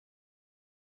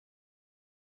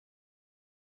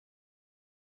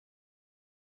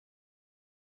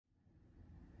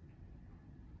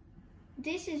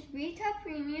This is Brita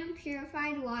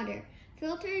Purified water,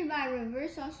 filtered by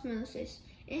reverse osmosis.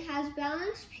 It has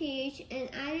balanced pH and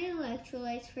added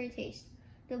electrolytes for taste.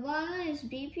 The bottle is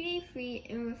BPA-free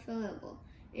and refillable.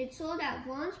 It's sold at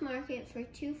Vaughn's Market for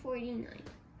 $2.49.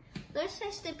 Let's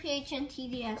test the pH and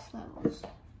TDS levels.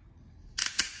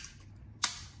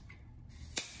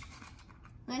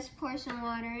 Let's pour some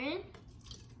water in.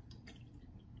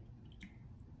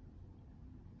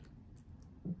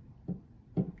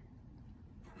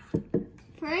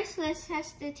 First, let's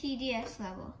test the TDS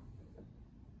level.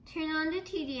 Turn on the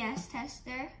TDS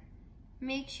tester,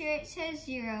 make sure it says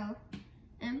 0,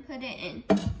 and put it in.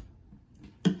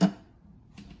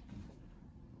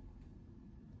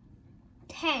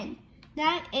 10.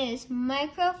 That is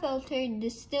microfiltered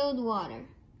distilled water.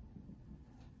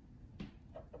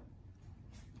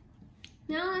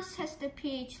 Now let's test the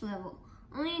pH level.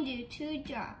 Only do 2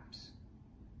 drops.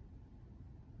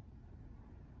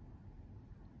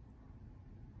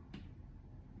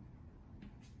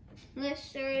 Let's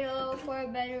stir it a little for a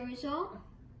better result.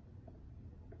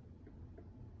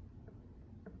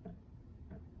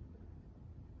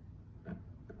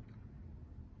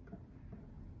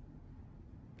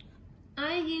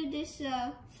 I give this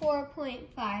a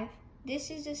 4.5. This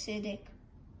is acidic.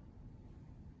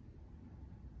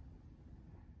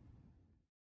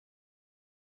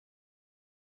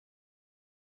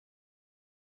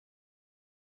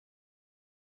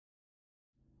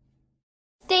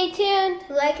 Stay tuned,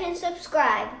 like and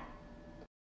subscribe.